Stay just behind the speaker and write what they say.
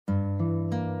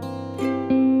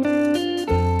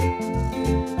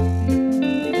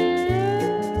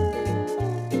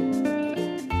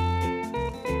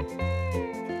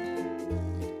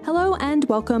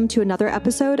welcome to another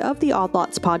episode of the Odd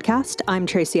Lots podcast. I'm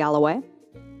Tracy Alloway.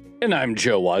 And I'm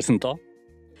Joe Weisenthal.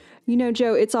 You know,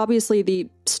 Joe, it's obviously the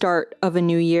start of a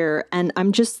new year, and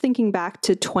I'm just thinking back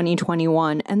to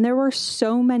 2021, and there were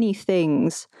so many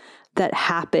things that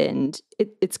happened.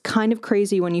 It's kind of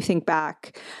crazy when you think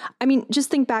back. I mean, just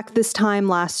think back this time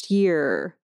last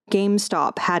year,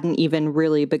 GameStop hadn't even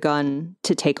really begun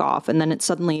to take off, and then it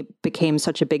suddenly became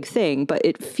such a big thing. But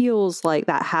it feels like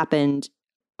that happened,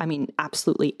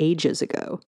 absolutely ages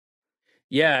ago.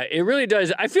 Yeah, it really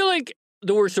does. I feel like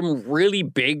there were some really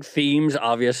big themes,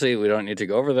 obviously, we don't need to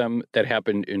go over them, that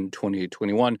happened in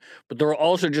 2021. But there were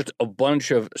also just a bunch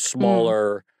of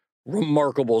smaller,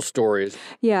 remarkable stories.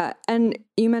 Yeah, and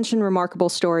you mentioned remarkable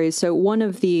stories. So one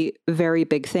of the very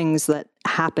big things that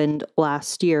happened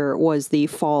last year was the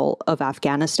fall of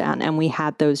Afghanistan. And we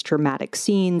had those dramatic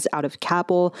scenes out of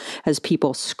Kabul as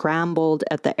people scrambled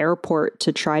at the airport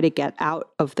to try to get out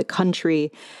of the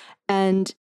country.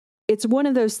 And it's one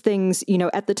of those things, you know,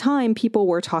 at the time, people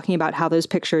were talking about how those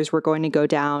pictures were going to go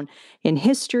down in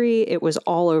history. It was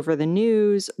all over the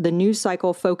news. The news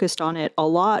cycle focused on it a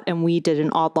lot, and we did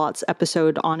an Odd Lots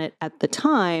episode on it at the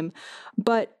time.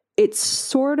 But it's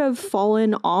sort of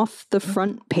fallen off the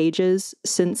front pages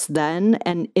since then.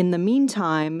 And in the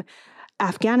meantime,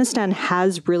 Afghanistan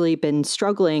has really been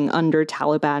struggling under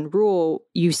Taliban rule.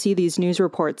 You see these news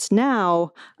reports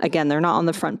now, again, they're not on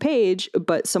the front page,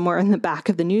 but somewhere in the back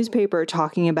of the newspaper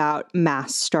talking about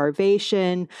mass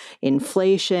starvation,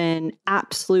 inflation,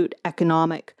 absolute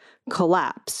economic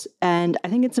collapse. And I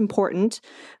think it's important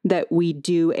that we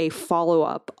do a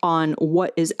follow-up on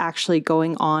what is actually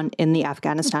going on in the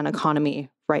Afghanistan economy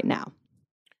right now.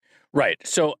 Right.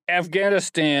 So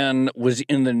Afghanistan was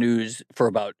in the news for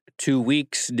about 2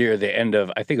 weeks near the end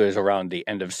of, I think it was around the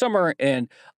end of summer. And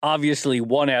obviously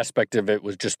one aspect of it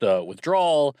was just the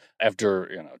withdrawal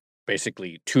after,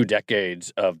 basically 2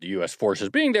 decades of the U.S. forces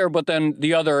being there. But then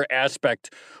the other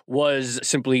aspect was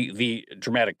simply the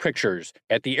dramatic pictures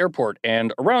at the airport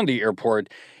and around the airport.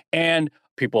 And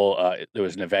people, there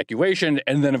was an evacuation.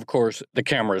 And then, of course, the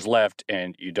cameras left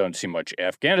and you don't see much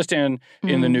Afghanistan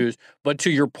in the news. But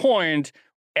to your point,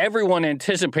 everyone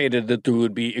anticipated that there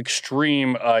would be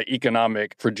extreme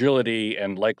economic fragility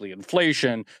and likely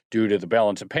inflation due to the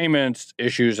balance of payments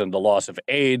issues and the loss of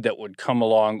aid that would come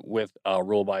along with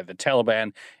rule by the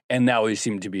Taliban. And now we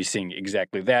seem to be seeing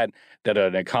exactly that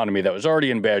an economy that was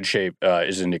already in bad shape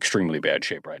is in extremely bad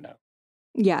shape right now.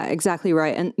 Yeah, exactly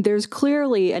right. And there's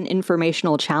clearly an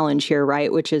informational challenge here,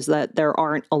 right? Which is that there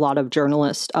aren't a lot of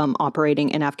journalists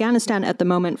operating in Afghanistan at the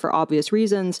moment for obvious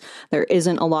reasons. There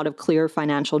isn't a lot of clear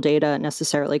financial data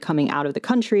necessarily coming out of the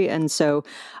country. And so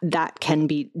that can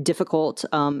be difficult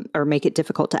or make it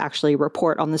difficult to actually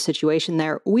report on the situation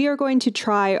there. We are going to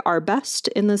try our best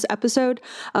in this episode.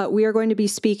 We are going to be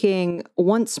speaking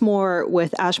once more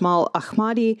with Ajmal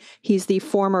Ahmady. He's the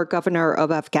former governor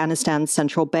of Afghanistan's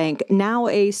central bank, now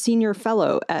a senior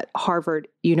fellow at Harvard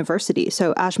University.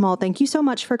 So Ajmal, thank you so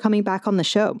much for coming back on the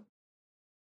show.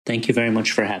 Thank you very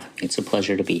much for having me. It's a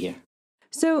pleasure to be here.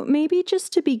 So maybe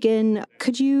just to begin,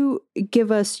 could you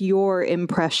give us your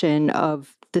impression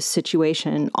of the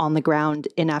situation on the ground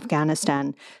in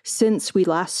Afghanistan since we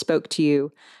last spoke to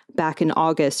you back in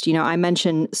August? You know, I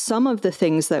mentioned some of the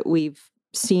things that we've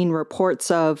seen reports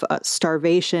of: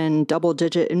 starvation,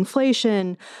 double-digit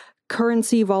inflation,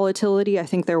 currency volatility. I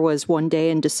think there was one day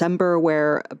in December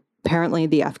where apparently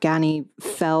the Afghani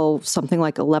fell something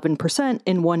like 11%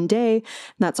 in one day. And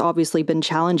that's obviously been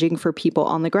challenging for people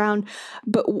on the ground.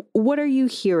 But what are you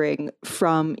hearing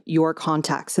from your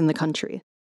contacts in the country?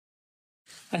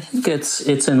 I think it's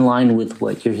in line with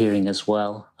what you're hearing as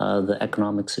well. The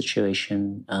economic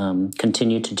situation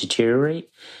continued to deteriorate.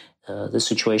 The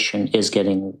situation is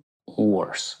getting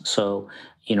worse. So,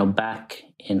 back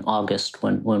in August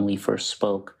when we first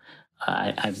spoke,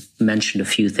 I've mentioned a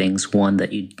few things. One,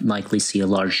 that you'd likely see a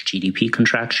large GDP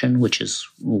contraction, which is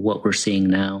what we're seeing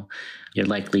now. You're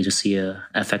likely to see a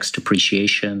FX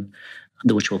depreciation,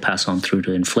 which will pass on through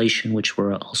to inflation, which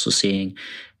we're also seeing.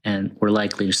 And we're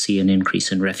likely to see an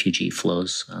increase in refugee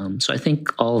flows. So I think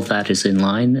all of that is in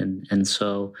line. And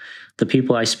so the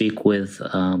people I speak with,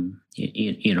 are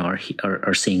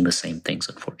seeing the same things,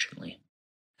 unfortunately.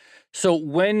 So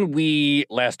when we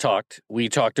last talked, we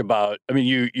talked about,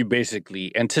 you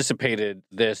basically anticipated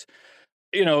this.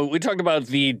 We talked about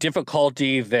the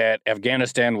difficulty that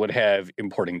Afghanistan would have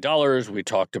importing dollars. We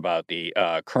talked about the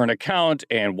current account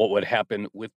and what would happen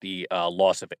with the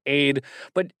loss of aid.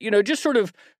 But, just sort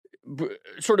of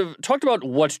sort of talked about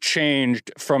what's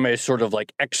changed from a sort of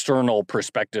like external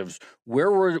perspectives.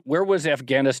 Where was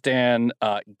Afghanistan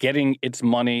getting its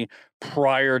money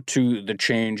prior to the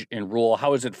change in rule?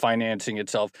 How is it financing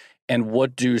itself? And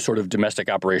what do sort of domestic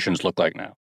operations look like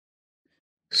now?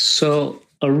 So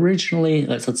originally,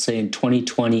 let's say in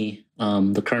 2020,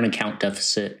 the current account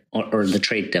deficit or the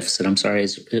trade deficit, I'm sorry,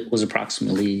 it was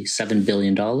approximately $7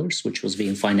 billion, which was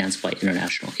being financed by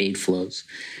international aid flows.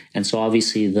 And so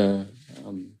obviously the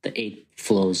aid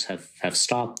flows have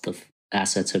stopped. The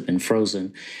assets have been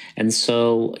frozen. And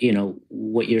so,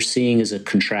 what you're seeing is a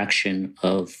contraction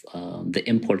of the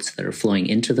imports that are flowing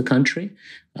into the country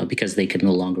because they can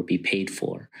no longer be paid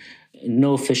for.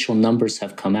 No official numbers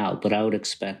have come out, but I would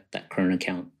expect that current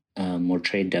account or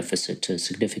trade deficit to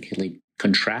significantly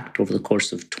contract over the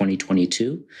course of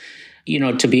 2022.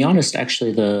 To be honest,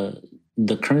 actually,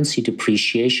 the currency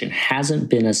depreciation hasn't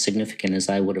been as significant as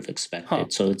I would have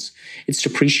expected. So it's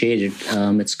depreciated.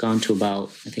 It's gone to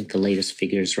about, I think the latest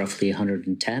figure is roughly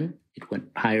 110. It went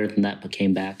higher than that, but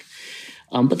came back.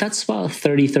 But that's about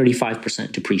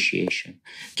 35% depreciation.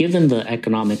 Given the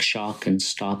economic shock and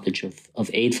stoppage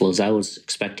of aid flows, I was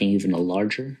expecting even a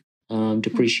larger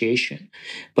depreciation.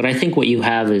 But I think what you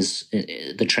have is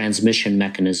the transmission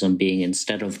mechanism being,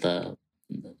 instead of the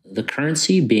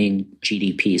currency, being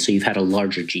GDP. So you've had a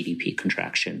larger GDP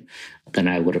contraction than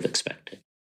I would have expected.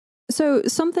 So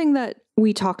something that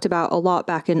we talked about a lot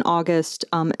back in August,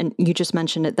 and you just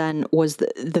mentioned it then, was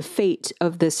the fate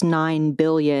of this $9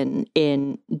 billion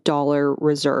in dollar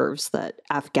reserves that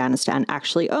Afghanistan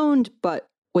actually owned, but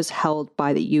was held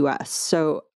by the U.S.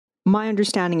 So my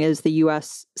understanding is the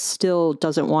U.S. still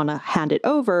doesn't want to hand it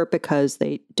over because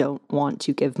they don't want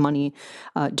to give money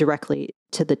directly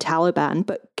to the Taliban.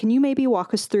 But can you maybe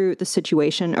walk us through the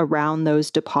situation around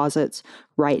those deposits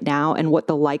right now and what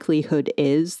the likelihood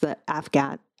is that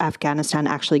Afghanistan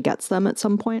actually gets them at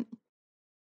some point?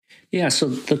 Yeah, so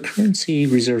the currency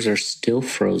reserves are still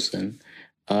frozen.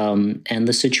 And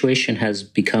the situation has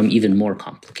become even more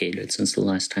complicated since the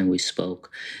last time we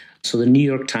spoke. So the New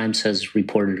York Times has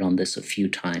reported on this a few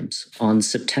times. On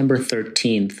September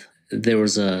 13th, there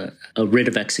was a writ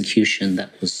of execution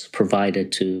that was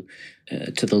provided to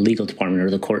the legal department or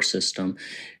the court system,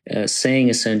 saying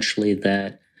essentially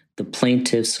that the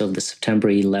plaintiffs of the September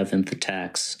 11th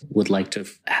attacks would like to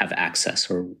have access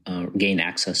or gain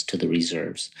access to the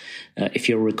reserves. If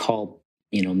you'll recall,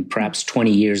 perhaps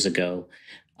 20 years ago,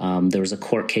 there was a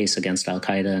court case against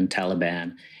Al-Qaeda and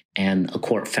Taliban, and a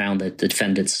court found that the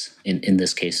defendants, in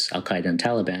this case, Al-Qaeda and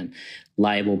Taliban,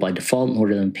 liable by default in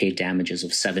order to pay damages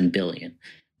of $7 billion.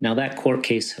 Now, that court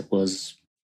case was,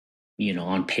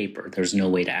 on paper. There's no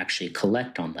way to actually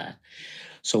collect on that.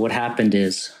 So what happened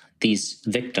is these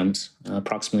victims,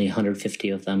 approximately 150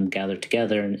 of them, gathered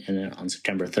together and on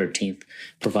September 13th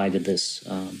provided this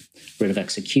writ of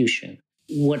execution.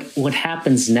 What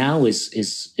happens now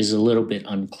is a little bit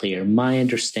unclear. My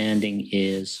understanding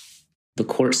is the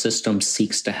court system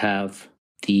seeks to have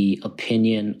the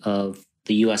opinion of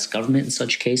the U.S. government in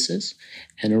such cases.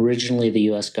 And originally, the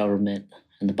U.S. government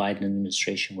and the Biden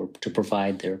administration were to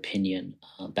provide their opinion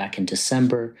back in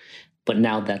December, but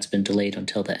now that's been delayed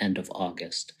until the end of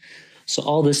August. So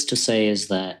all this to say is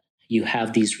that you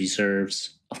have these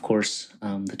reserves. Of course,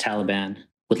 the Taliban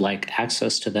would like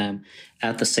access to them.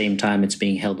 At the same time, it's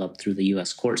being held up through the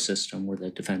U.S. court system where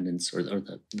the defendants or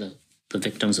the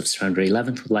victims of September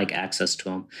 11th would like access to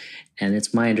them. And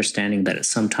it's my understanding that at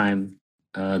some time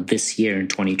this year in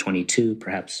 2022,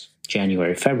 perhaps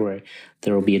January, February,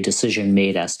 there will be a decision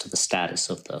made as to the status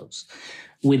of those.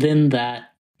 Within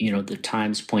that, the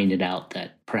Times pointed out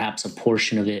that perhaps a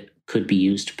portion of it could be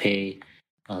used to pay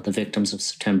the victims of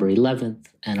September 11th,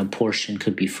 and a portion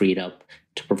could be freed up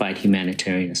to provide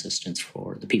humanitarian assistance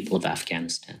for the people of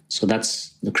Afghanistan. So that's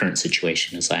the current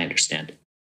situation as I understand it.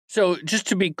 So just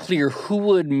to be clear, who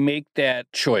would make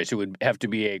that choice? It would have to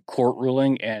be a court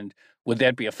ruling, and would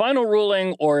that be a final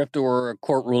ruling, or if there were a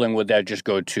court ruling, would that just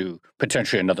go to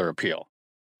potentially another appeal?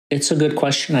 It's a good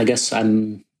question. I guess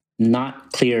I'm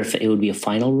not clear if it would be a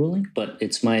final ruling, but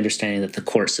it's my understanding that the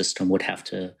court system would have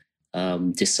to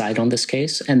decide on this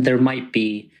case, and there might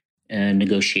be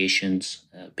negotiations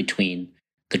between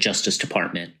the Justice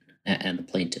Department and the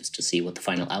plaintiffs to see what the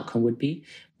final outcome would be.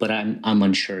 But I'm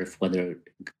unsure if whether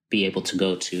be able to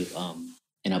go to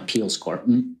an appeals court.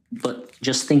 But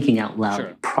just thinking out loud, Sure.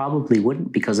 It probably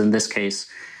wouldn't, because in this case,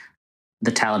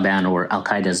 the Taliban or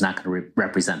Al-Qaeda is not going to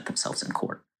represent themselves in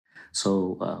court.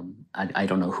 So I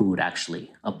don't know who would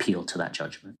actually appeal to that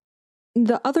judgment.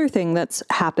 The other thing that's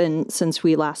happened since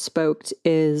we last spoke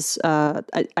is,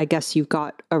 I guess you've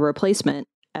got a replacement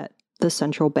at the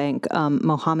central bank.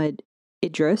 Mohammed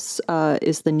Idris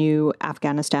is the new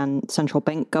Afghanistan central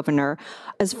bank governor.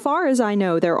 As far as I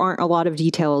know, there aren't a lot of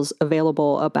details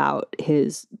available about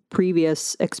his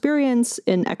previous experience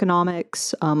in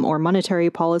economics or monetary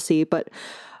policy, but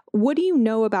what do you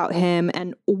know about him,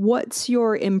 and what's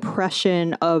your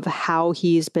impression of how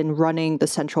he's been running the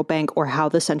central bank, or how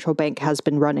the central bank has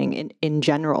been running in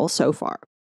general so far?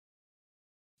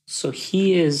 So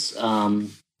he is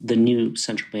the new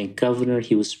central bank governor.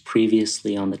 He was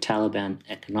previously on the Taliban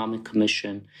Economic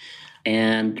Commission.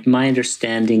 And my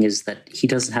understanding is that he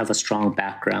doesn't have a strong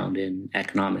background in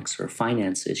economics or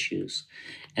finance issues.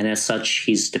 And as such,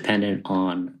 he's dependent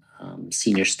on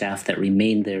senior staff that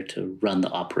remain there to run the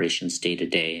operations day to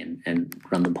day and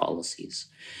run the policies.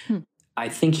 I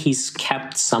think he's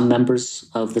kept some members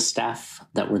of the staff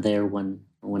that were there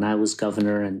when I was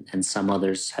governor, and some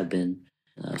others have been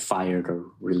fired or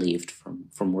relieved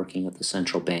from working at the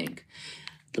central bank.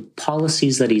 The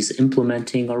policies that he's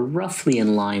implementing are roughly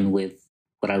in line with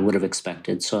what I would have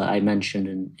expected. So I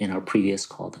mentioned in our previous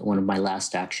call that one of my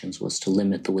last actions was to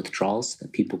limit the withdrawals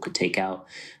that people could take out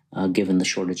given the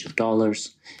shortage of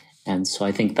dollars. And so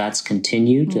I think that's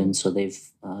continued. And so they've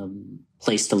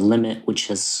placed a limit which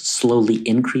has slowly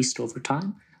increased over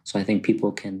time. So I think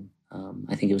people can,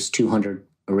 I think it was 200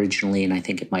 originally, and I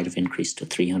think it might have increased to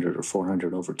 300 or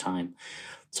 400 over time.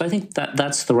 So I think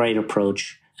that's the right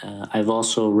approach. I've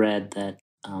also read that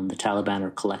the Taliban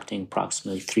are collecting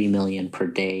approximately $3 million per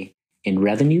day in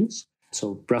revenues,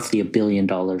 so roughly $1 billion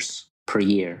per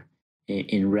year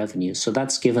in revenue. So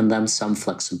that's given them some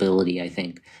flexibility, I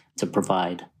think, to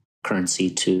provide currency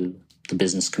to the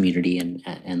business community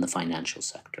and the financial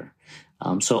sector.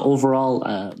 So overall,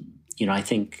 I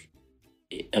think,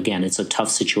 again, it's a tough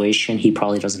situation. He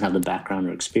probably doesn't have the background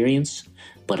or experience.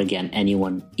 But again,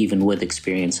 anyone, even with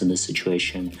experience in this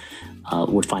situation,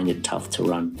 would find it tough to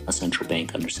run a central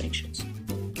bank under sanctions.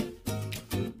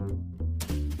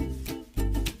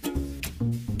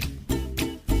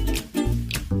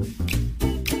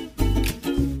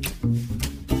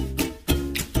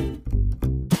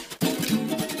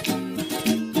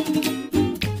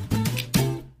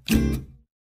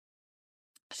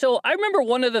 So I remember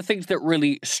one of the things that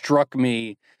really struck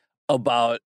me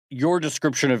about your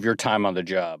description of your time on the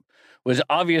job was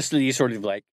obviously sort of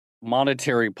like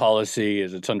monetary policy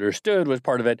as it's understood was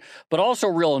part of it, but also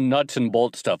real nuts and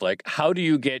bolts stuff. Like, how do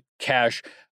you get cash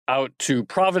out to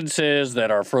provinces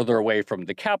that are further away from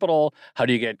the capital? How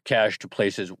do you get cash to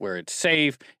places where it's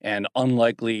safe and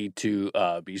unlikely to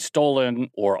be stolen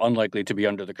or unlikely to be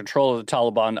under the control of the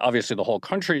Taliban? Obviously, the whole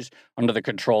country's under the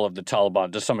control of the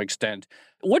Taliban to some extent.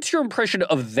 What's your impression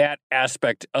of that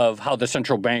aspect of how the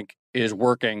central bank is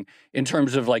working in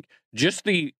terms of like just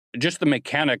the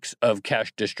mechanics of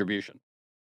cash distribution?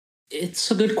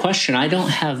 It's a good question. I don't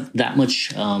have that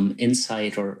much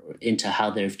insight or into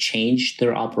how they've changed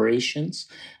their operations.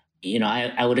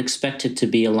 I would expect it to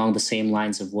be along the same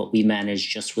lines of what we manage,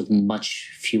 just with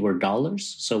much fewer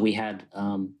dollars. So we had,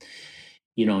 an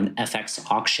FX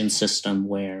auction system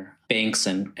where banks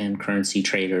and currency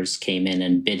traders came in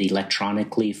and bid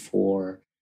electronically for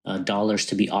dollars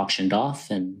to be auctioned off.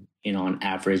 And, on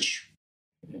average,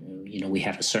 we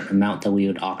had a certain amount that we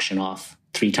would auction off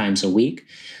 3 times a week.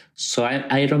 So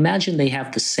I'd imagine they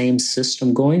have the same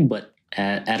system going, but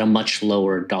at a much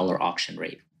lower dollar auction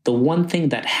rate. The one thing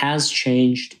that has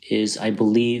changed is, I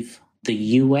believe, the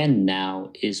UN now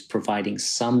is providing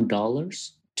some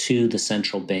dollars to the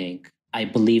central bank. I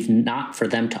believe not for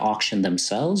them to auction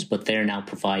themselves, but they're now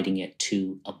providing it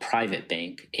to a private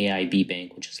bank, AIB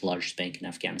Bank, which is the largest bank in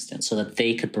Afghanistan, so that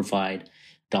they could provide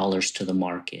dollars to the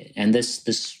market. And this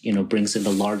brings in the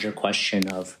larger question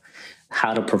of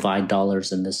how to provide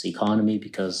dollars in this economy,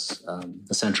 because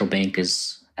the central bank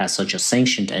is as such a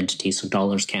sanctioned entity, so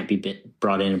dollars can't be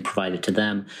brought in and provided to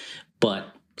them.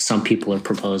 But some people are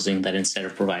proposing that instead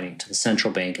of providing it to the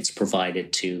central bank, it's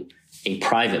provided to a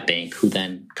private bank who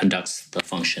then conducts the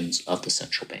functions of the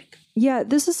central bank. Yeah,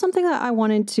 this is something that I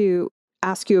wanted to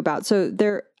ask you about. So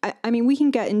we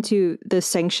can get into the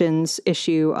sanctions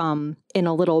issue in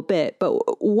a little bit, but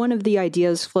one of the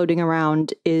ideas floating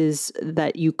around is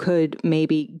that you could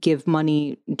maybe give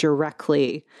money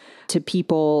directly to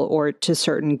people or to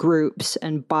certain groups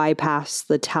and bypass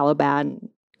the Taliban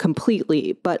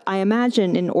completely. But I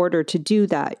imagine in order to do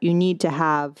that, you need to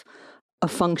have a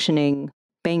functioning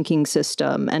banking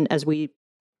system. And as we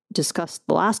discussed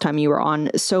the last time you were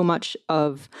on, so much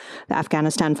of the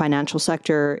Afghanistan financial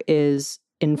sector is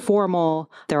informal.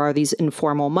 There are these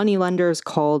informal money lenders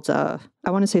called, I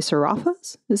want to say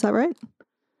Sarafas. Is that right?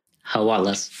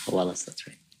 Hawalas, that's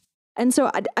right. And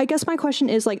so I guess my question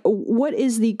is like, what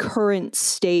is the current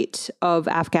state of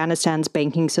Afghanistan's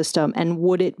banking system, and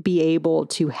would it be able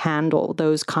to handle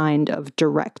those kind of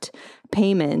direct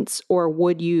payments, or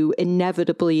would you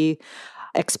inevitably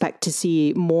expect to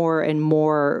see more and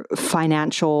more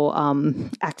financial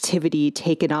activity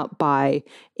taken up by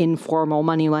informal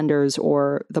moneylenders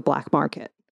or the black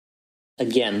market?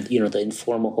 Again, the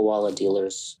informal hawala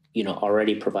dealers,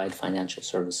 already provide financial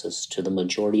services to the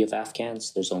majority of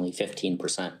Afghans. There's only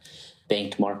 15%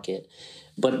 banked market.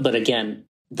 But again,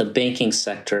 the banking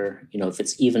sector, if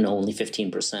it's even only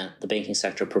 15%, the banking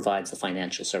sector provides the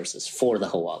financial services for the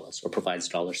hawalas, or provides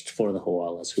dollars for the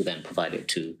hawalas, who then provide it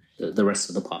to the rest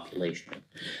of the population.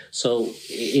 So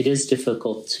it is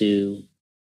difficult to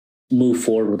move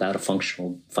forward without a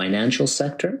functional financial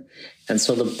sector. And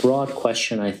so the broad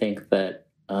question, I think, that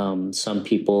some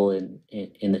people in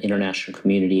the international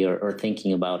community are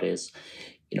thinking about is,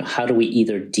 how do we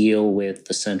either deal with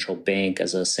the central bank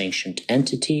as a sanctioned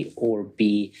entity, or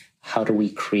B, how do we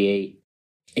create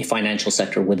a financial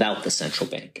sector without the central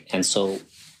bank? And so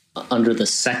under the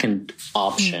second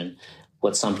option,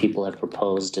 what some people have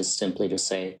proposed is simply to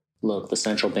say, look, the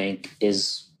central bank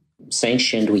is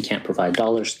sanctioned, we can't provide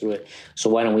dollars through it, so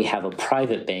why don't we have a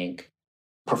private bank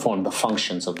perform the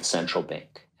functions of the central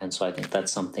bank? And so I think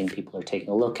that's something people are taking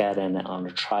a look at, and on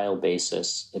a trial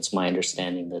basis, it's my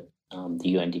understanding that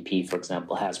the UNDP, for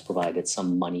example, has provided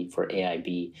some money for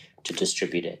AIB to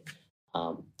distribute it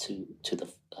to the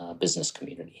business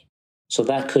community. So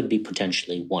that could be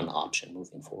potentially one option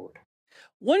moving forward.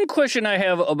 One question I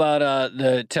have about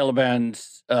the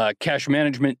Taliban's cash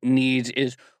management needs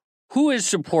is, who is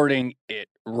supporting it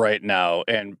right now?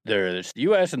 And there's the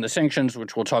U.S. and the sanctions,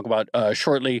 which we'll talk about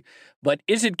shortly. But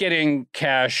is it getting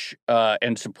cash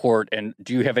and support? And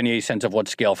do you have any sense of what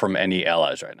scale from any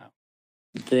allies right now?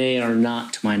 They are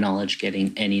not, to my knowledge,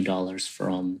 getting any dollars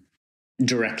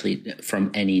directly from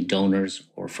any donors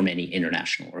or from any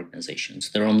international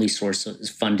organizations. Their only source of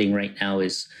funding right now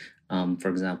is, for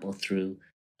example, through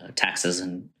taxes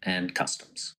and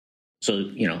customs.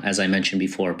 So, as I mentioned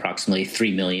before, approximately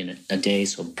 3 million a day,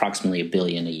 so approximately $1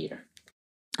 billion a year.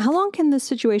 How long can this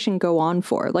situation go on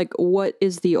for? Like, what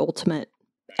is the ultimate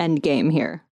end game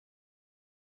here?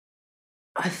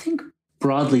 I think,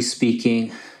 broadly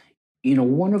speaking,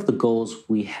 one of the goals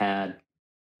we had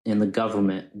in the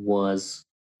government was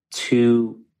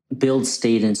to build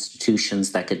state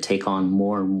institutions that could take on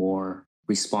more and more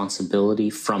responsibility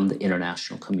from the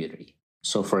international community.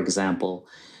 So, for example,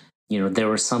 there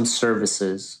were some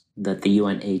services that the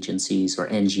UN agencies or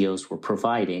NGOs were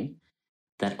providing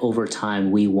that over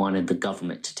time we wanted the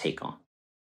government to take on.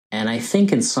 And I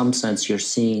think in some sense you're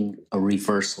seeing a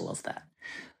reversal of that.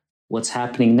 What's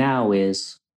happening now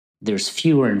is there's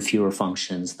fewer and fewer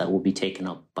functions that will be taken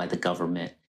up by the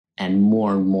government, and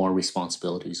more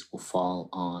responsibilities will fall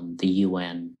on the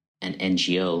UN and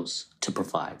NGOs to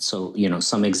provide. So,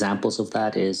 some examples of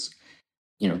that is,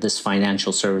 this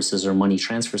financial services or money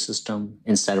transfer system,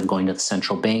 instead of going to the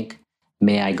central bank,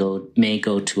 may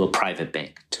go to a private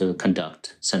bank to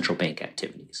conduct central bank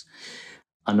activities.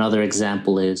 Another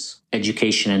example is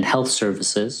education and health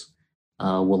services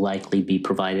will likely be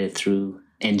provided through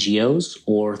NGOs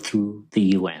or through the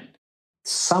UN.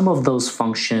 Some of those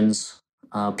functions,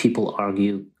 people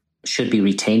argue, should be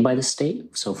retained by the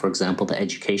state. So, for example, the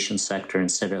education sector,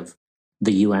 instead of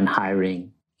the UN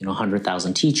hiring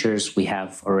 100,000 teachers, we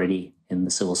have already in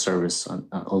the civil service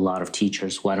a lot of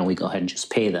teachers. Why don't we go ahead and just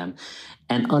pay them?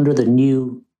 And under the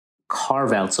new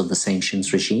carve-outs of the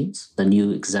sanctions regimes, the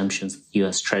new exemptions the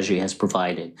U.S. Treasury has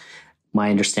provided, my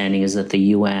understanding is that the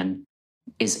UN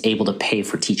is able to pay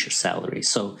for teacher salaries.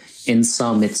 So in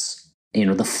sum, it's,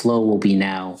 the flow will be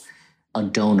now a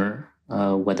donor,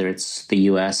 whether it's the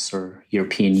U.S. or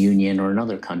European Union or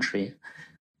another country,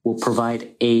 will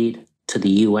provide aid to the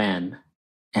UN,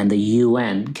 and the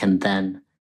UN can then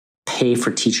pay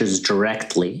for teachers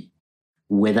directly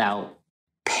without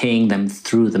paying them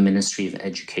through the Ministry of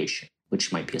Education,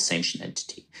 which might be a sanctioned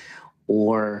entity.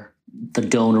 Or the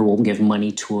donor will give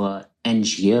money to an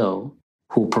NGO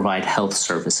who will provide health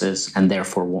services and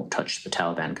therefore won't touch the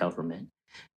Taliban government.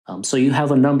 So you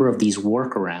have a number of these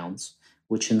workarounds,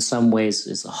 which in some ways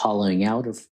is a hollowing out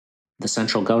of the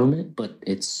central government, but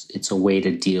it's a way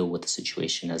to deal with the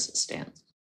situation as it stands.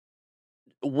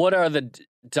 What are the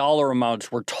dollar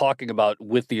amounts we're talking about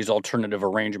with these alternative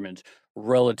arrangements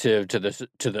relative to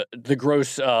the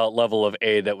gross level of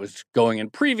aid that was going in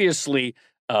previously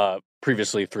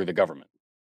through the government?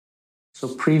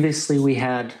 So previously we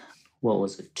had,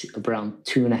 around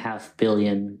 $2.5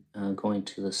 billion going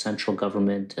to the central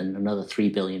government and another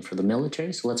 $3 billion for the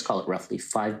military. So let's call it roughly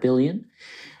 $5 billion.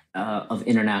 of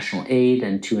international aid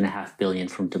and $2.5 billion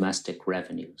from domestic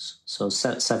revenues. So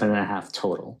 7.5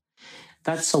 total.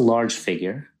 That's a large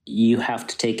figure. You have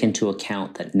to take into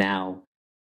account that now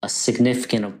a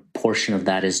significant portion of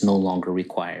that is no longer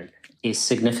required. A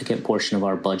significant portion of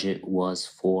our budget was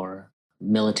for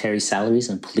military salaries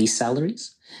and police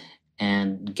salaries.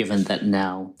 And given that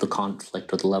now the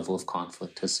conflict or the level of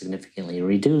conflict has significantly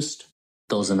reduced,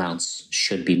 those amounts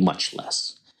should be much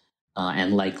less.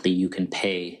 And likely you can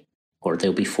pay, or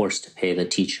they'll be forced to pay the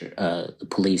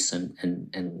police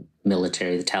and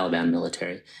military, the Taliban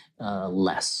military,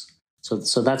 less.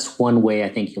 So that's one way I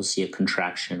think you'll see a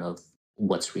contraction of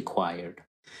what's required.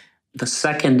 The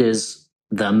second is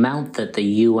the amount that the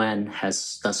UN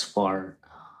has thus far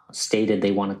stated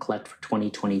they want to collect for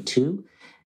 2022.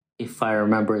 If I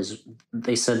remember, is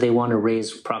they said they want to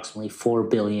raise approximately $4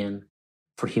 billion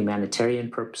for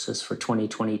humanitarian purposes for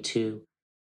 2022,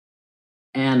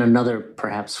 and another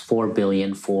perhaps $4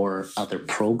 billion for other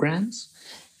programs.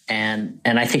 And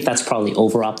I think that's probably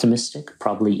over optimistic.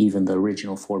 Probably even the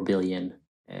original $4 billion,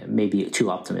 maybe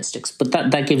too optimistic. But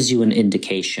that gives you an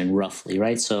indication, roughly,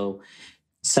 right? So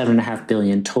 $7.5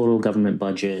 billion total government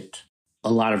budget.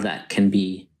 A lot of that can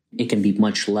be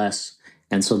much less.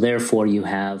 And so therefore you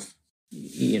have,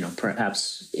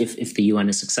 perhaps if the UN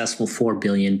is successful, $4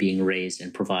 billion being raised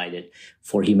and provided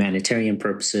for humanitarian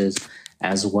purposes,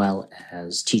 as well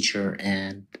as teacher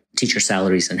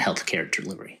salaries and healthcare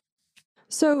delivery.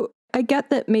 So I get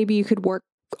that maybe you could work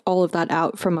all of that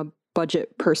out from a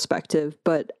budget perspective,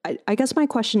 but I guess my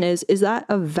question is that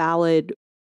a valid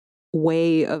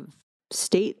way of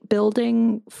state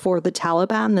building for the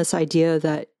Taliban? This idea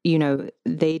that,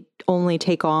 they only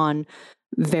take on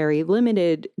very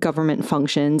limited government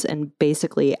functions and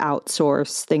basically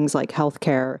outsource things like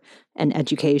healthcare and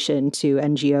education to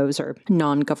NGOs or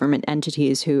non-government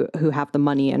entities who have the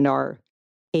money and are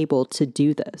able to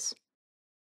do this.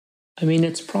 I mean,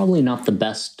 it's probably not the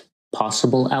best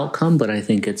possible outcome, but I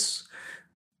think it's,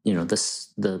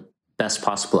 the best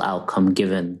possible outcome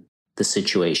given the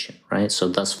situation, right? So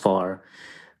thus far,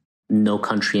 no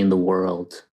country in the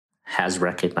world has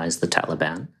recognized the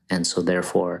Taliban, and so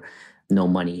therefore no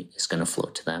money is going to flow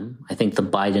to them. I think the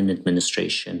Biden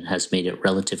administration has made it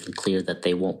relatively clear that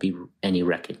they won't be any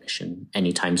recognition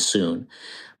anytime soon.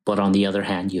 But on the other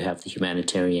hand, you have the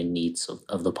humanitarian needs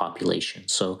of the population.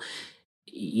 So,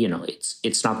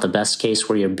 it's not the best case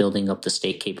where you're building up the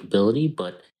state capability,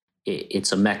 but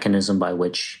it's a mechanism by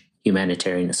which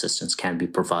humanitarian assistance can be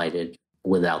provided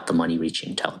without the money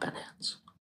reaching Taliban hands.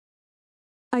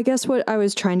 I guess what I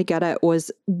was trying to get at was,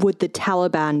 would the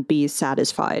Taliban be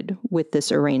satisfied with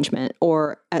this arrangement,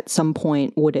 or at some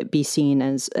point would it be seen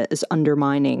as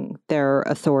undermining their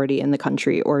authority in the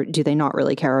country, or do they not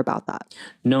really care about that?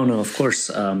 No, of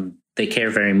course. They care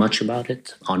very much about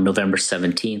it. On November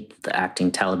 17th, the acting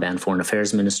Taliban Foreign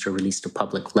Affairs Minister released a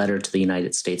public letter to the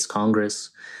United States Congress,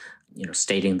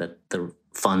 stating that the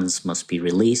funds must be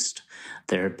released.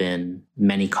 There have been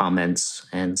many comments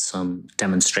and some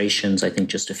demonstrations, I think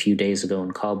just a few days ago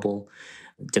in Kabul,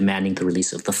 demanding the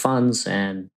release of the funds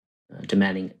and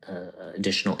demanding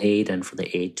additional aid and for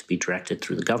the aid to be directed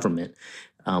through the government.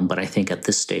 But I think at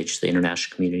this stage, the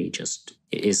international community just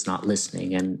is not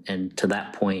listening. And to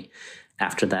that point,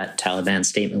 after that Taliban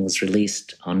statement was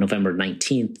released on November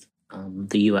 19th,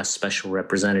 the U.S. Special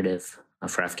Representative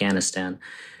for Afghanistan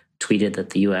tweeted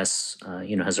that the U.S.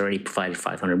 Has already provided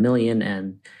 $500 million,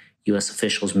 and U.S.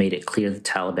 officials made it clear to the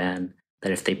Taliban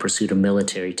that if they pursued a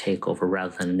military takeover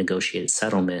rather than a negotiated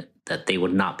settlement, that they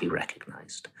would not be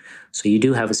recognized. So you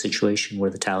do have a situation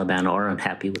where the Taliban are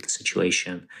unhappy with the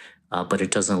situation, but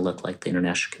it doesn't look like the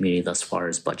international community thus far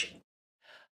is budging.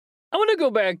 I want to go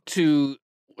back to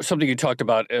something you talked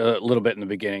about a little bit in the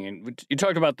beginning. And you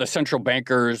talked about the central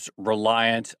bankers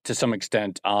reliant to some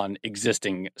extent on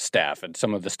existing staff and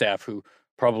some of the staff who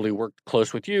probably worked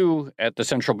close with you at the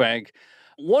central bank.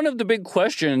 One of the big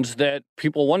questions that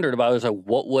people wondered about is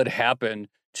what would happen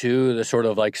to the sort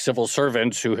of like civil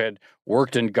servants who had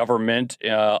worked in government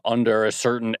under a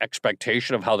certain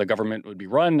expectation of how the government would be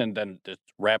run, and then this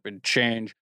rapid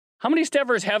change. How many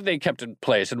staffers have they kept in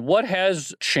place, and what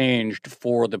has changed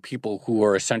for the people who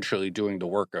are essentially doing the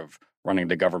work of running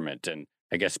the government? And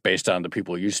I guess based on the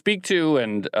people you speak to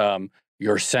and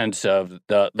your sense of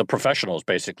the professionals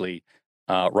basically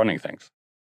running things.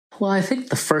 Well, I think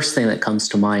the first thing that comes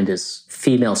to mind is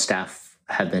female staff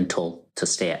have been told to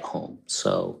stay at home.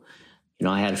 So,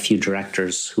 I had a few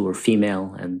directors who were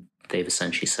female, and they've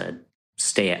essentially said,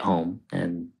 stay at home.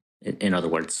 And in other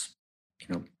words,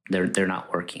 they're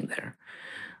not working there.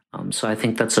 So I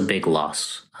think that's a big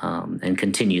loss and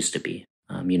continues to be.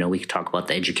 We could talk about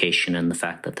the education and the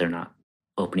fact that they're not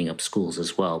opening up schools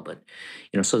as well. But,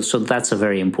 so that's a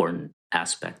very important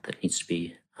aspect that needs to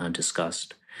be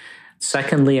discussed.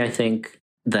 Secondly, I think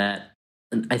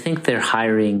they're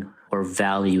hiring or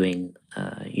valuing,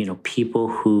 people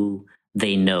who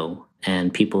they know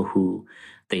and people who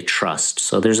they trust.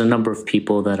 So there's a number of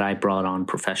people that I brought on,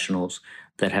 professionals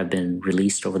that have been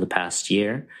released over the past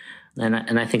year.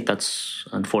 And I think that's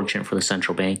unfortunate for the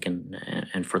central bank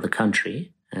and for the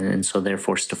country. And so they're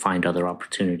forced to find other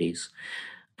opportunities.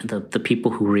 The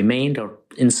people who remained are,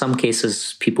 in some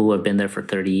cases, people who have been there for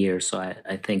 30 years. So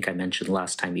I think I mentioned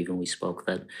last time even we spoke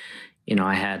that,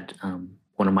 I had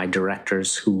one of my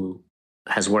directors who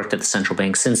has worked at the central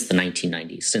bank since the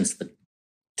 1990s, since the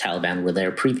Taliban were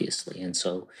there previously. And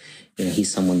so,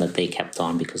 he's someone that they kept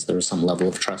on because there was some level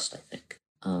of trust, I think.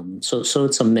 So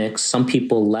it's a mix. Some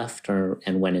people left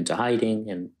and went into hiding,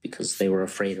 and because they were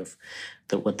afraid of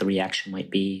what the reaction might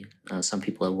be. Some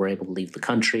people were able to leave the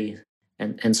country.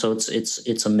 And so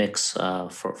it's a mix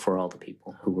for all the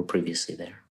people who were previously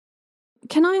there.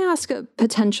 Can I ask a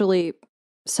potentially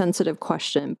sensitive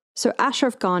question? So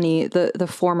Ashraf Ghani, the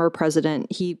former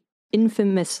president, he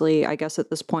infamously, I guess at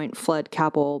this point, fled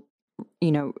Kabul,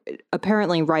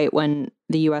 apparently right when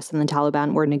the US and the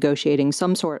Taliban were negotiating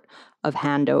some sort of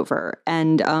handover.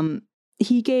 And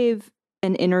he gave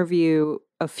an interview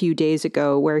a few days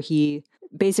ago where he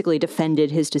basically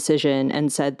defended his decision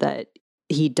and said that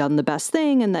he'd done the best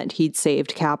thing and that he'd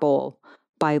saved Kabul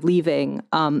by leaving.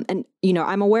 And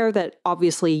I'm aware that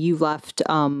obviously you left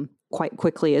quite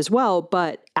quickly as well,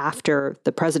 but after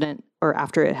the president, or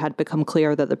after it had become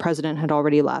clear that the president had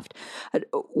already left.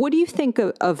 What do you think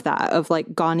of that, of like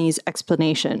Ghani's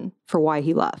explanation for why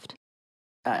he left?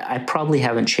 I probably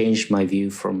haven't changed my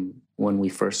view from when we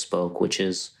first spoke, which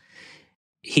is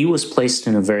he was placed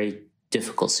in a very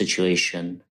difficult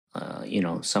situation,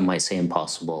 some might say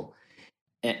impossible.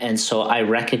 And so I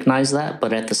recognize that,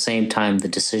 but at the same time, the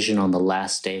decision on the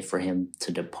last day for him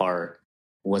to depart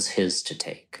was his to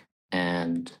take.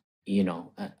 And,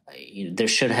 there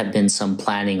should have been some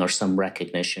planning or some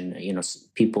recognition.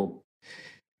 People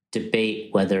debate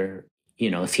whether,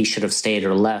 if he should have stayed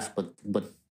or left, but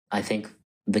I think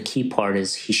the key part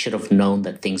is he should have known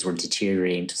that things were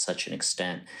deteriorating to such an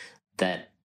extent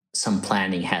that some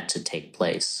planning had to take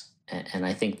place. And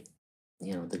I think,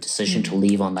 the decision to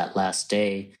leave on that last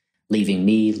day,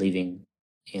 leaving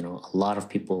a lot of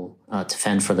people to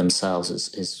fend for themselves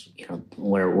is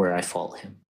where I fault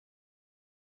him.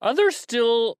 Are there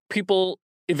still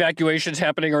evacuations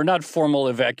happening, or not formal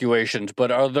evacuations,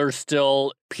 but are there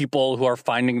still people who are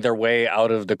finding their way out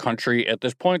of the country at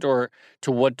this point, or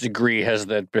to what degree has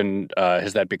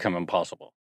that become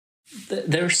impossible?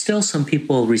 There are still some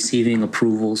people receiving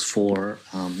approvals for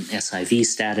SIV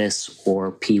status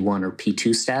or P1 or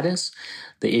P2 status.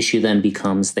 The issue then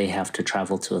becomes they have to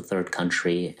travel to a third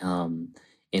country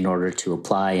in order to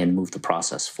apply and move the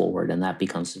process forward. And that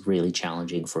becomes really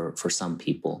challenging for some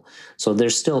people. So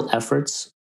there's still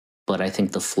efforts, but I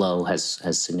think the flow has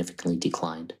significantly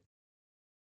declined.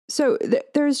 So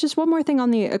there's just one more thing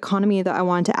on the economy that I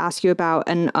wanted to ask you about.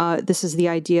 And this is the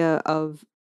idea of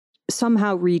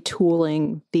somehow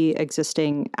retooling the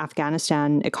existing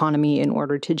Afghanistan economy in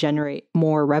order to generate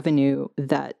more revenue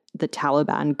that the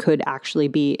Taliban could actually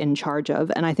be in charge of.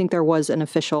 And I think there was an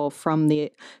official from the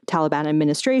Taliban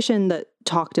administration that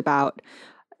talked about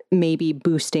maybe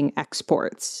boosting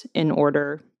exports in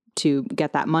order to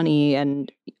get that money and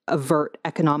avert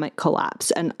economic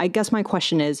collapse. And I guess my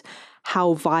question is,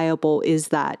 how viable is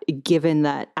that, given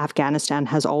that Afghanistan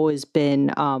has always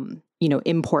been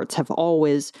imports have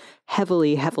always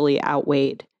heavily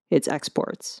outweighed its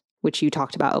exports, which you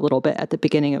talked about a little bit at the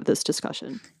beginning of this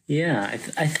discussion. Yeah,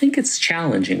 I think it's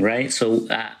challenging, right? So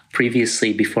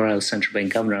previously, before I was central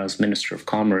bank governor, I was Minister of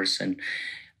Commerce,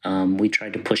 and we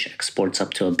tried to push exports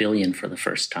up to $1 billion for the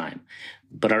first time.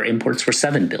 But our imports were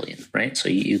 $7 billion, right? So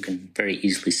you can very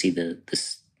easily see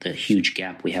the huge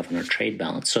gap we have in our trade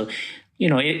balance. So,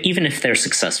 even if they're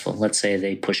successful, let's say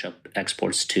they push up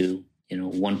exports to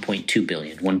 1.2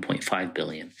 billion, 1.5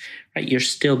 billion, right? You're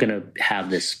still going to have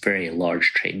this very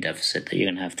large trade deficit that you're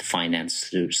going to have to finance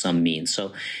through some means.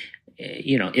 So,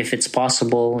 if it's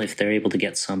possible, if they're able to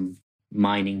get some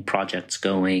mining projects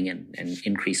going and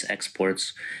increase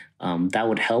exports, that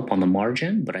would help on the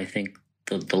margin. But I think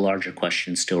the larger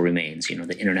question still remains,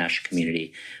 the international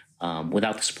community.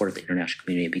 Without the support of the international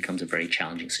community, it becomes a very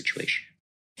challenging situation.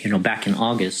 Back in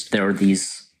August, there were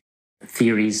these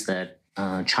theories that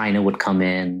China would come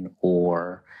in,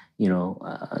 or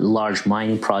large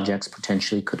mining projects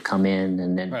potentially could come in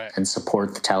and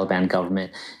support the Taliban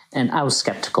government. And I was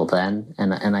skeptical then,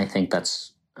 and I think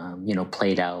that's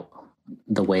played out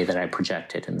the way that I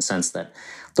projected, in the sense that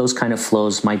those kind of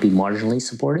flows might be marginally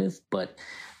supportive, but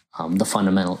the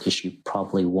fundamental issue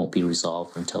probably won't be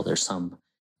resolved until there's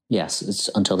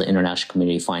until the international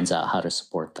community finds out how to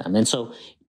support them. And so,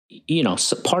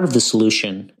 so part of the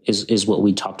solution is what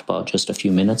we talked about just a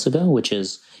few minutes ago, which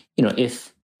is,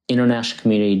 if international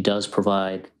community does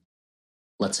provide,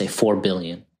 let's say, $4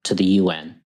 billion to the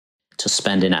UN to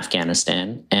spend in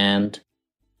Afghanistan, and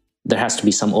there has to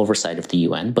be some oversight of the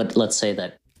UN, but let's say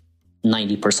that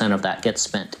 90% of that gets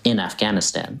spent in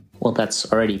Afghanistan, well,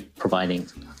 that's already providing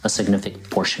a significant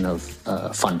portion of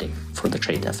funding for the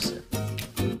trade deficit.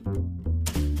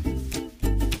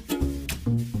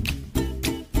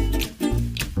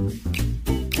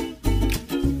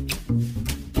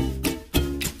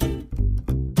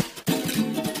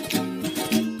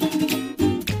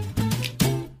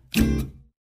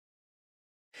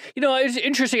 It's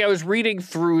interesting. I was reading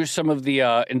through some of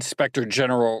the Inspector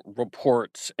General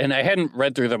reports, and I hadn't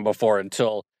read through them before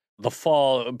until the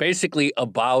fall, basically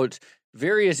about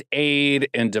various aid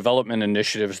and development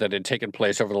initiatives that had taken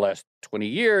place over the last 20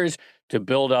 years to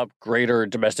build up greater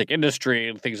domestic industry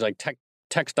and things like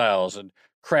textiles and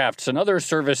crafts and other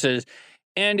services.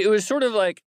 And it was sort of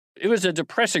like, it was a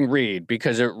depressing read,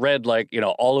 because it read like,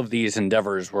 all of these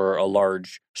endeavors were a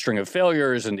large string of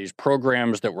failures, and these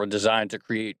programs that were designed to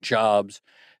create jobs,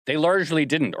 they largely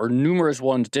didn't, or numerous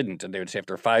ones didn't. And they would say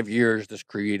after 5 years, this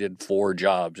created 4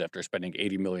 jobs after spending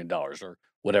 $80 million or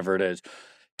whatever it is.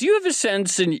 Do you have a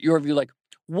sense, in your view, like,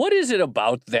 what is it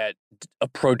about that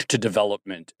approach to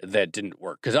development that didn't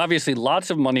work? Because obviously lots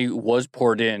of money was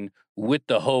poured in with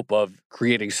the hope of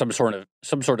creating some sort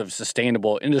of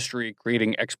sustainable industry,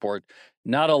 creating export,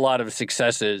 not a lot of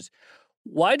successes.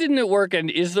 Why didn't it work?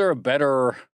 And is there a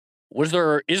better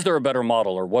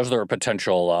model, or was there a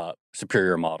potential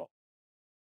superior model?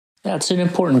 That's an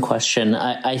important question.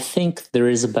 I think there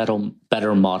is a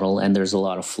better model, and there's a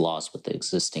lot of flaws with the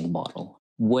existing model.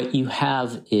 What you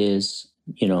have is,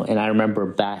 and I remember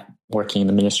back working in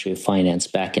the Ministry of Finance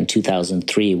back in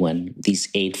 2003 when these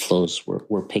aid flows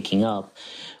were picking up.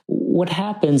 What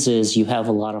happens is you have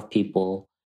a lot of people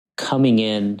coming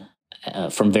in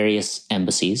from various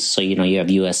embassies. So, you have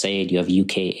USAID, you have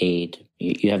UK aid,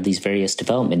 you have these various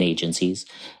development agencies,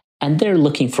 and they're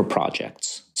looking for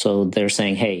projects. So they're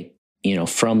saying, hey,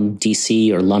 from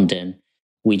DC or London,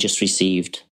 we just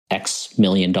received X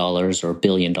million dollars or $1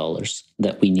 billion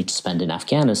that we need to spend in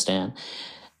Afghanistan.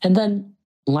 And then,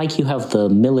 like, you have the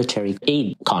military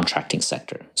aid contracting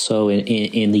sector. So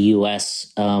in the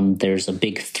US, there's a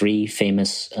big 3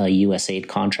 famous US aid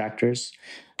contractors,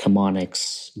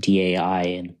 Chemonix, DAI,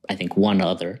 and I think one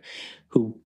other,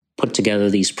 who put together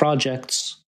these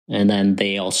projects. And then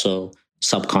they also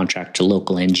subcontract to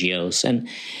local NGOs.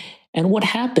 And what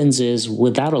happens is,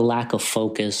 without a lack of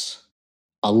focus,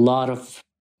 a lot of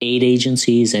aid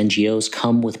agencies, NGOs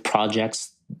come with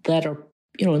projects that are,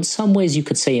 in some ways you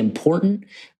could say important,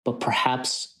 but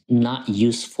perhaps not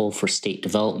useful for state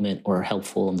development or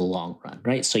helpful in the long run,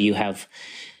 right? So you have,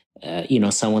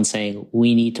 someone saying,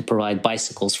 we need to provide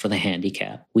bicycles for the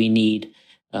handicapped. We need,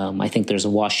 I think there's a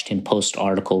Washington Post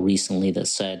article recently that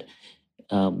said,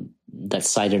 that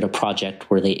cited a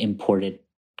project where they imported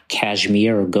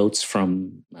cashmere or goats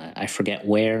from, I forget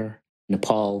where,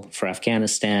 Nepal for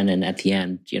Afghanistan. And at the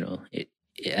end,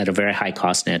 at a very high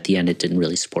cost, and at the end, it didn't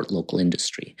really support local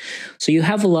industry. So you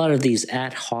have a lot of these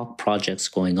ad hoc projects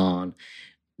going on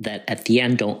that at the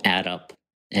end don't add up.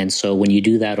 And so when you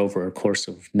do that over a course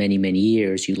of many, many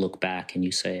years, you look back and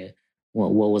you say,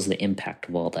 well, what was the impact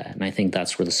of all that? And I think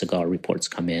that's where the cigar reports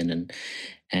come in.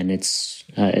 And it's,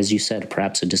 as you said,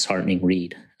 perhaps a disheartening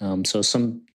read. So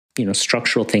some,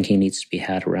 structural thinking needs to be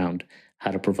had around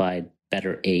how to provide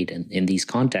better aid in these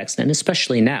contexts, and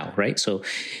especially now, right? So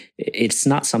it's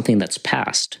not something that's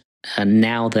passed.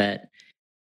 Now that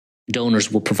donors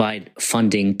will provide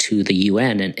funding to the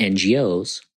UN and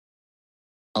NGOs,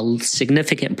 a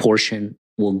significant portion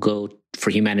will go for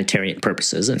humanitarian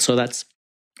purposes. And so that's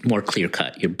more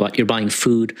clear-cut. You're buying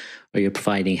food, or you're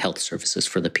providing health services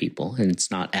for the people, and it's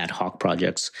not ad hoc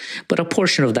projects. But a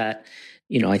portion of that,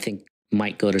 I think,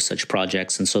 might go to such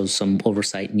projects, and so some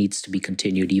oversight needs to be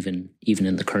continued even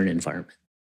in the current environment,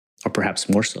 or perhaps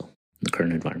more so in the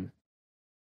current environment.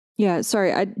 Yeah,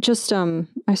 sorry, I just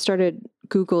I started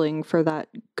Googling for that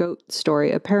goat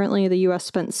story. Apparently, the U.S.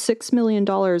 spent $6 million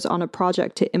on a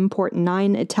project to import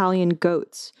 9 Italian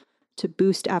goats to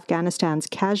boost Afghanistan's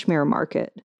cashmere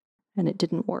market, and it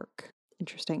didn't work.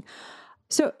 Interesting.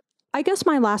 So I guess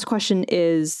my last question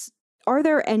is, are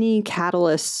there any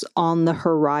catalysts on the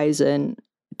horizon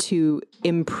to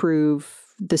improve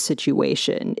the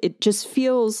situation? It just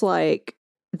feels like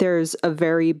there's a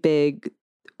very big,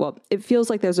 it feels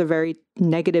like there's a very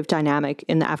negative dynamic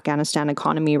in the Afghanistan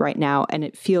economy right now, and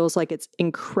it feels like it's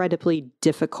incredibly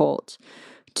difficult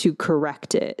to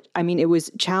correct it. I mean, it was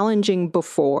challenging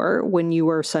before when you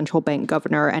were central bank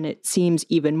governor, and it seems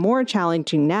even more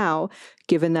challenging now,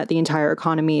 given that the entire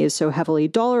economy is so heavily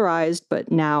dollarized,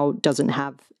 but now doesn't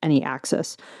have any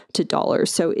access to dollars.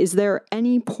 So is there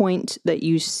any point that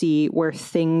you see where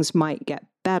things might get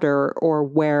better or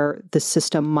where the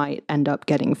system might end up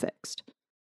getting fixed?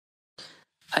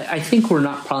 I think we're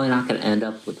probably not going to end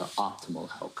up with the optimal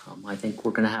outcome. I think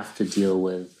we're going to have to deal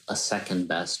with a second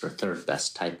best or third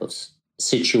best type of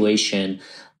situation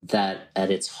that at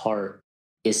its heart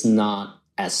is not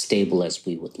as stable as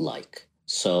we would like.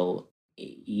 So,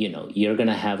 you're going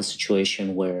to have a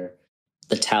situation where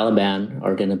the Taliban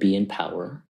are going to be in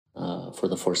power for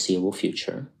the foreseeable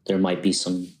future. There might be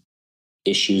some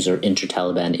issues or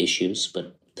inter-Taliban issues,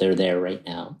 but they're there right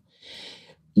now.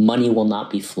 Money will not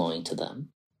be flowing to them.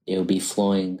 It will be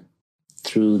flowing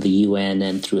through the UN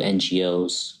and through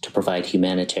NGOs to provide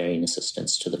humanitarian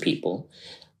assistance to the people.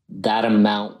 That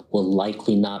amount will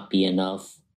likely not be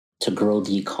enough to grow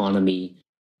the economy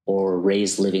or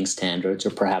raise living standards, or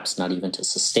perhaps not even to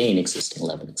sustain existing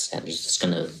living standards. It's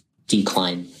going to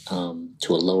decline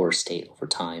to a lower state over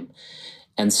time.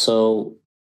 And so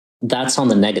that's on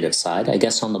the negative side. I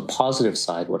guess on the positive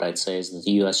side, what I'd say is that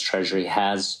the U.S. Treasury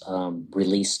has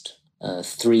released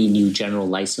 3 new general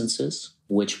licenses,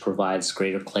 which provides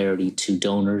greater clarity to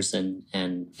donors and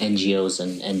NGOs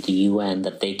and the UN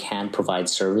that they can provide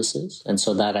services. And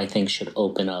so that, I think, should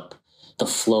open up the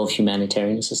flow of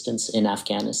humanitarian assistance in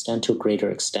Afghanistan to a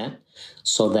greater extent,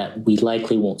 so that we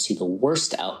likely won't see the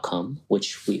worst outcome,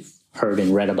 which we've heard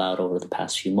and read about over the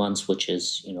past few months, which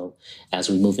is, as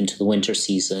we move into the winter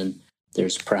season,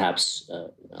 there's perhaps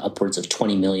upwards of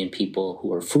 20 million people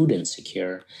who are food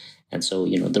insecure. And so,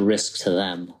 the risk to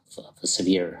them of a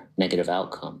severe negative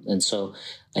outcome. And so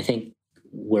I think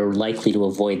we're likely to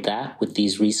avoid that with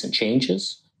these recent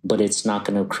changes, but it's not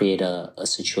going to create a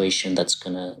situation that's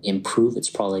going to improve. It's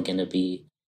probably going to be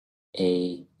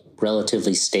a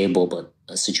relatively stable, but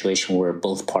a situation where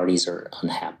both parties are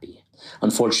unhappy.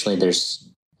 Unfortunately, there's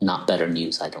not better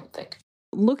news, I don't think.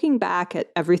 Looking back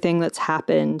at everything that's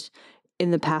happened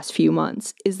in the past few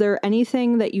months, is there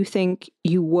anything that you think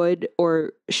you would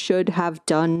or should have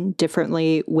done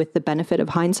differently with the benefit of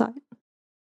hindsight?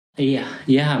 Yeah.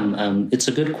 It's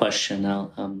a good question.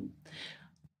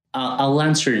 I'll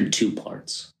answer it in 2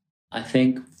 parts. I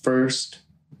think first,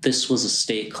 this was a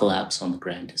state collapse on the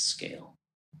grandest scale.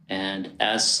 And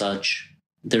as such,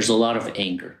 there's a lot of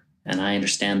anger, and I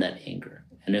understand that anger.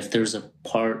 And if there's a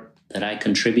part that I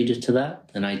contributed to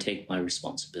that, then I take my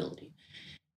responsibility.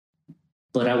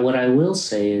 But what I will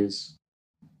say is,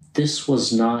 this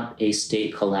was not a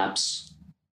state collapse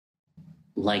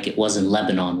like it was in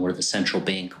Lebanon, where the central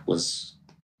bank was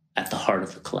at the heart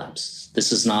of the collapse.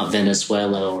 This is not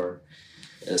Venezuela or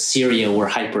Syria, where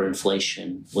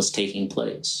hyperinflation was taking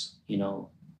place.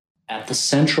 At the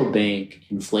central bank,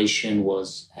 inflation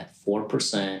was at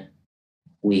 4%.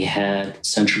 We had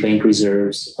central bank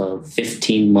reserves of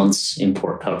 15 months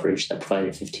import coverage that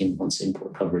provided 15 months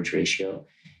import coverage ratio.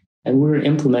 And we're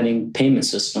implementing payment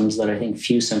systems that I think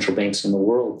few central banks in the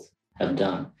world have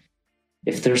done.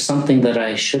 If there's something that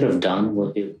I should have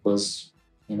done, it was,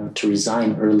 to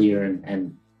resign earlier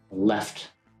and left,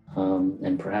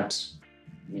 and perhaps,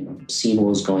 seen what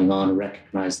was going on and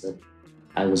recognized that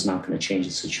I was not going to change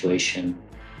the situation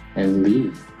and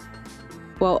leave.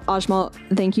 Well, Ajmal,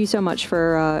 thank you so much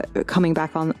for coming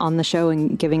back on the show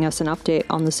and giving us an update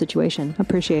on the situation.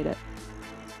 Appreciate it.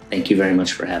 Thank you very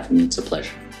much for having me. It's a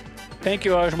pleasure. Thank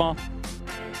you, Ajmal.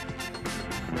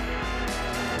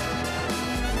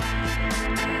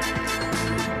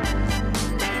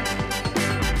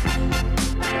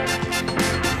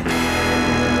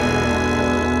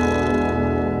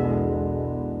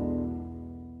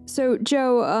 So,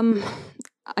 Joe,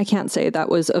 I can't say that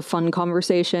was a fun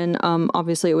conversation.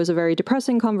 Obviously, it was a very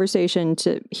depressing conversation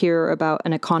to hear about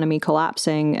an economy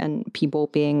collapsing and people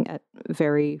being at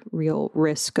very real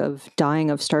risk of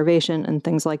dying of starvation and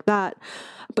things like that.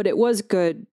 But it was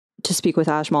good to speak with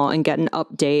Ajmal and get an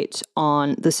update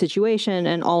on the situation.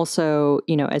 And also,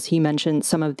 as he mentioned,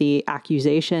 some of the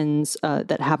accusations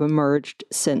that have emerged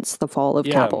since the fall of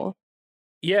Kabul.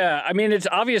 Yeah, I mean, it's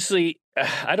obviously,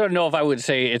 I don't know if I would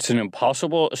say it's an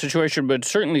impossible situation, but it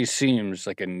certainly seems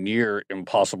like a near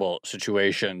impossible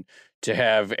situation to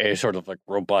have a sort of like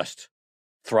robust,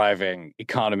 thriving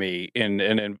economy in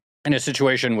an in a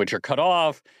situation in which you're cut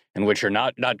off, in which you're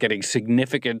not getting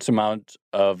significant amounts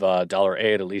of dollar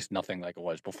aid, at least nothing like it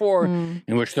was before, in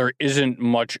which there isn't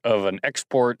much of an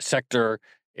export sector.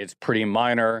 It's pretty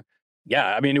minor.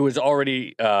 Yeah, I mean, it was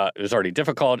already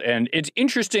difficult, and it's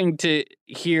interesting to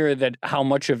hear that how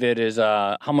much of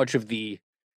the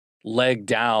leg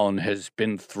down has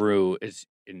been through is.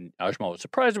 And Ajmal was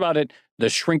surprised about it, the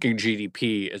shrinking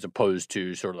GDP as opposed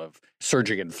to sort of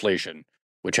surging inflation,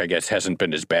 which I guess hasn't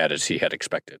been as bad as he had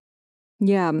expected.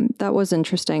 Yeah, that was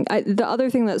interesting. The other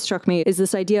thing that struck me is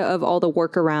this idea of all the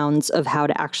workarounds of how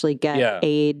to actually get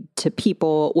aid to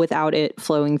people without it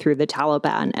flowing through the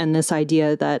Taliban. And this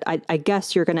idea that I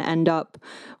guess you're going to end up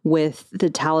with the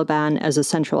Taliban as a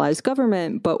centralized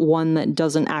government, but one that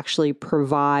doesn't actually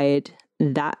provide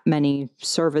that many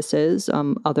services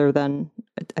other than,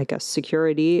 I guess,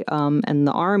 security and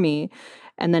the army.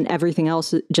 And then everything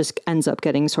else just ends up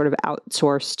getting sort of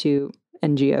outsourced to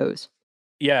NGOs.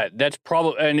 Yeah, that's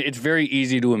probably, and it's very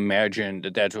easy to imagine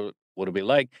that that's what it'll be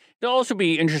like. It'll also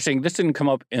be interesting. This didn't come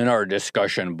up in our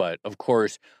discussion, but of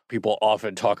course, people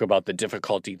often talk about the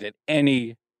difficulty that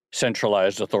any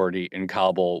centralized authority in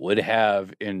Kabul would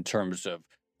have in terms of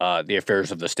the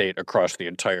affairs of the state across the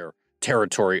entire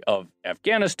territory of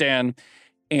Afghanistan.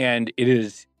 And it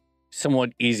is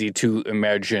somewhat easy to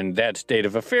imagine that state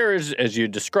of affairs as you're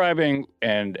describing,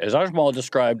 and as Ajmal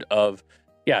described, of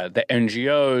the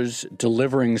NGOs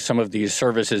delivering some of these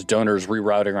services, donors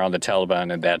rerouting around the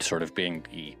Taliban, and that sort of being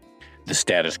the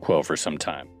status quo for some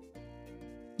time.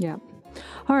 Yeah.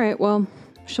 All right. Well,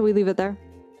 shall we leave it there?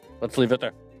 Let's leave it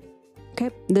there. Okay.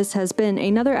 This has been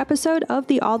another episode of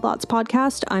the Odd Lots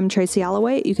podcast. I'm Tracy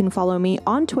Alloway. You can follow me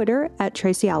on Twitter at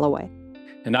Tracy Alloway.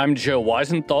 And I'm Joe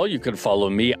Weisenthal. You can follow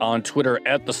me on Twitter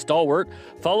at The Stalwart.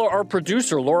 Follow our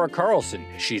producer, Laura Carlson.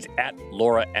 She's at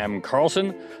Laura M.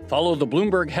 Carlson. Follow the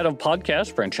Bloomberg head of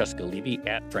podcast, Francesca Levy,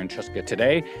 at Francesca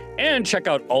Today. And check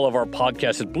out all of our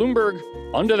podcasts at Bloomberg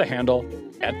under the handle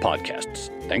 @podcasts.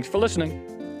 Thanks for listening.